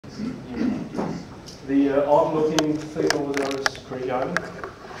The odd-looking thing over there is Crazy Island.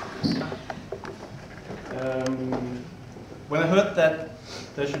 When I heard that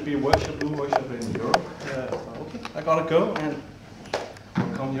there should be a workshop, Lua Workshop in Europe, okay, I gotta go and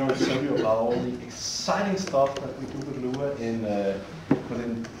come here and tell you about all the exciting stuff that we do with Lua in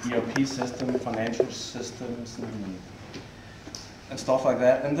within ERP system, financial systems, and stuff like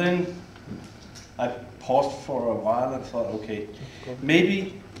that. And then I paused for a while and thought, okay,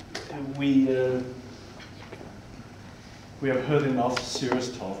 maybe we have heard enough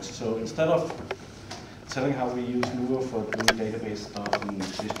serious talks. So instead of telling how we use Lua for doing database stuff and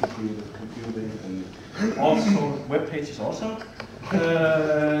distributed computing and also web pages also,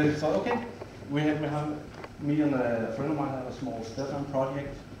 so okay, we have me and a friend of mine have a small Stefan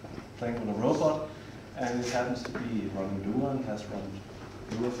project playing with a robot, and it happens to be running Lua and has run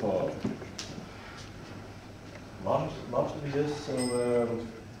Lua for lots of years. So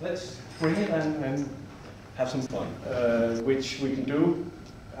let's bring it and have some fun, which we can do.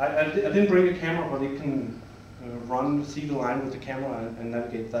 I didn't bring a camera, but it can see the line with the camera and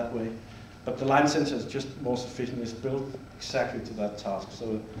navigate that way. But the line sensor is just more sufficient. It's built exactly to that task. So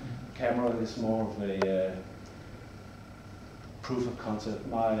the camera is more of a proof of concept.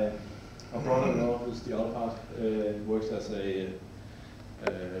 My brother-in-law, who's the other part, works as a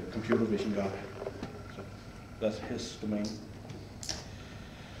computer vision guy. So that's his domain.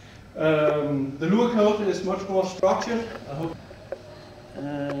 The Lua code is much more structured. I hope.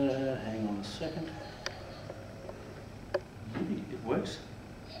 Hang on a second. Maybe it works.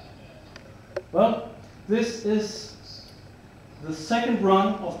 Well, this is the second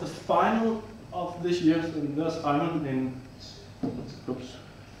run of the final of this year, and there's Iron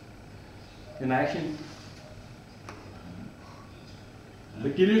in action. The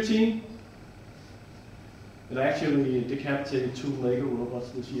guillotine. It actually decapitated 2 Lego robots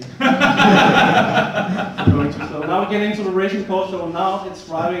this year. So now we're getting into the racing course, so now it's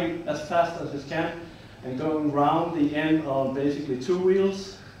driving as fast as it can and going round the end on basically 2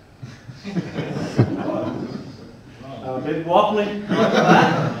 wheels. A bit wobbly.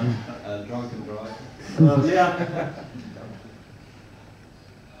 Drunk and drive. Yeah.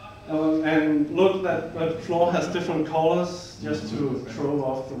 And look, that floor has different colors just to throw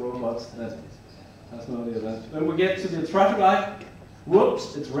off the robots. That's no idea of that. Then we get to the traffic light.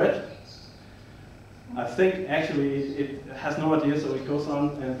 Whoops, it's red. I think actually it has no idea, so it goes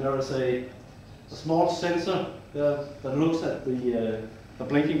on, and there is a small sensor that looks at the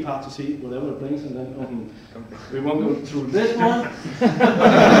blinking part to see whatever it blinks, and then we won't go through this one,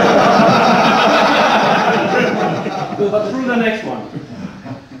 but through the next one.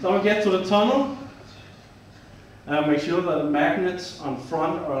 So we get to the tunnel, and make sure that the magnets on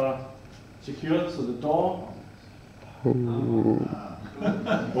front are secured to the door. Open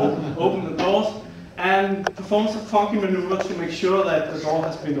the doors and perform some funky maneuver to make sure that the door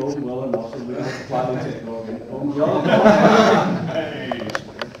has been opened well enough so we don't fly into the door again. Open the other door.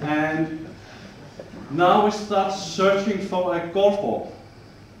 And now we start searching for a golf ball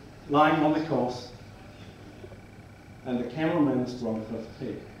lying on the course. And the cameraman is drunk.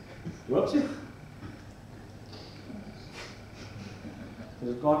 Hey, whoopsie.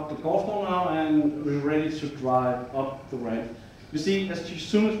 We've got the golf ball now, and we're ready to drive up the ramp. You see, as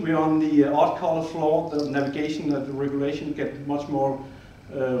soon as we're on the odd color floor, the navigation and the regulation get much more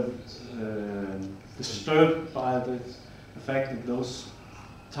disturbed by the fact that those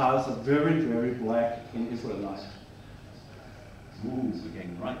tiles are very, very black in infrared light. Ooh, we're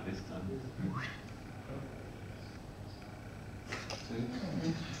getting right this time.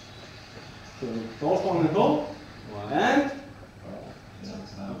 So, golf ball in the hole, and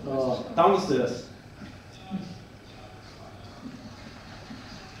down the stairs.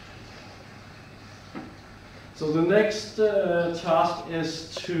 So the next task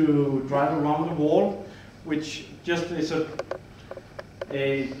is to drive around the wall, which just is you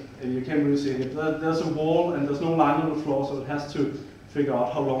can't really see it. There's a wall and there's no line on the floor, so it has to figure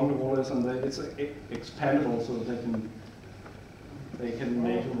out how long the wall is, and it's expandable so that they can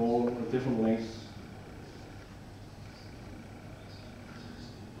make the wall at different lengths.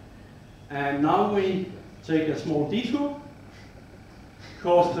 And now we take a small detour,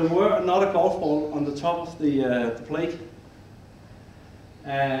 because there were another golf ball on the top of the plate,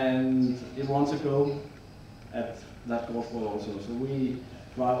 and it wants to go at that golf ball also. So we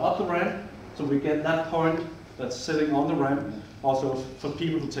drive up the ramp, so we get that point that's sitting on the ramp. Also, for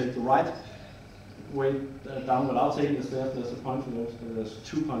people to take the right way down without taking the stairs, there's a point for those. There's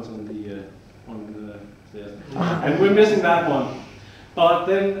 2 points on the stairs, and we're missing that one. But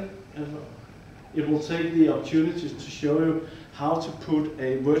then it will take the opportunity to show you how to put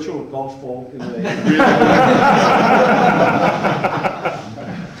a virtual golf ball in a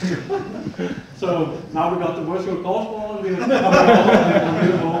So now we got the virtual golf ball, we have the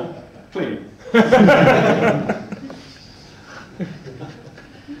real ball, clean.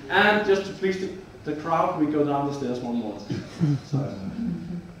 And just to please the crowd, we go down the stairs one more. So.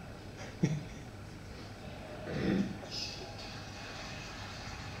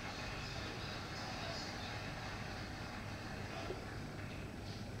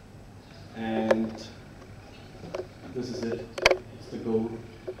 And this is it. It's the goal.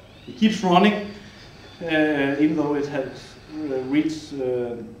 It keeps running, even though it has reached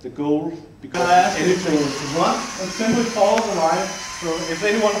the goal. Because anything to run and simply follow the line. So if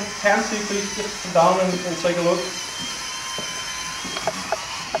anyone can see, please just come down and take a look.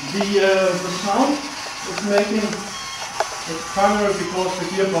 The sound is making it primarily because the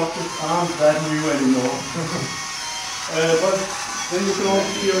gearboxes aren't that new anymore. But then you can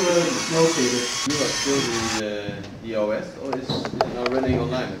also hear it's located. You are still the OS, or is it now running on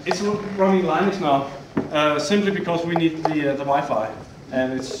Linux? It's running Linux now, simply because we need the Wi-Fi,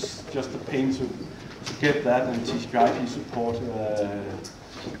 and it's just a pain to get that and TCP/IP support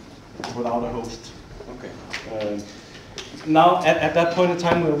without a host. Okay. Now, at that point in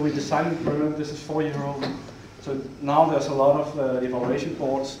time where we designed the kernel, this is 4 years old, so now there's a lot of evaluation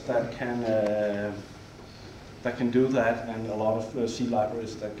boards that can do that, and a lot of C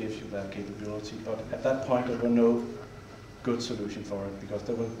libraries that gives you that capability. But at that point, there were no good solution for it, because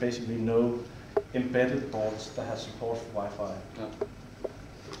there were basically no embedded boards that had support for Wi-Fi. Yeah.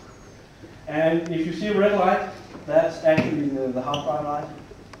 And if you see a red light, that's actually the hard drive light,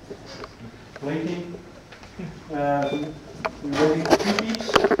 blinking. We're waiting for 2 beeps,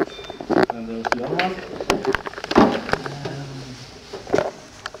 and there's the other one.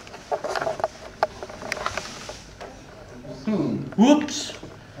 Whoops!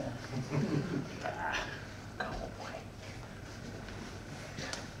 Go away.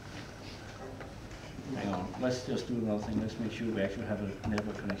 Hang on, let's just do another thing. Let's make sure we actually have a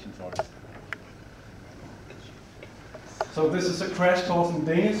network connection for it. So this is a crash course in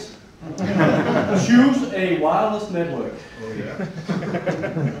Danish. Choose a wireless network. Oh yeah.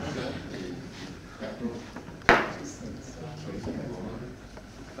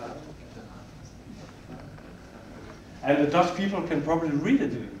 And the Dutch people can probably read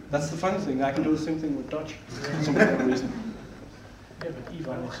it. That's the funny thing. I can do the same thing with Dutch for some other reason. Yeah, but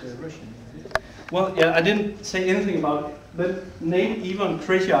Ivan is Russian. Well, yeah, I didn't say anything about it. The name Ivan,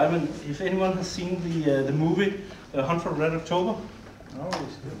 Crazy Ivan. If anyone has seen the movie Hunt for Red October, Oh,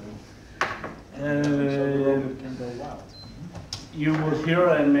 it's good. can go wild. You will hear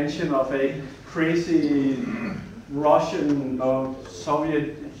a mention of a crazy Russian or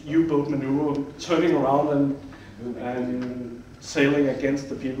Soviet U-boat maneuver turning around and sailing against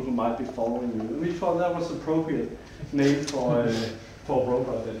the people who might be following you. And we thought that was appropriate name for a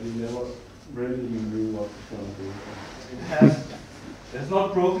robot that we never really knew what it was going to do. It's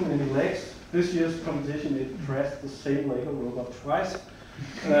not broken any legs. This year's competition, it crashed the same Lego robot twice.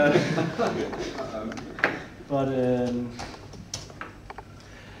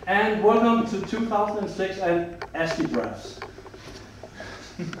 And welcome to 2006 and ASCII graphs.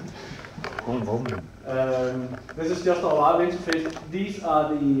 This is just our live interface. These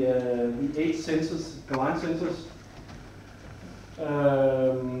are the 8 sensors, the line sensors.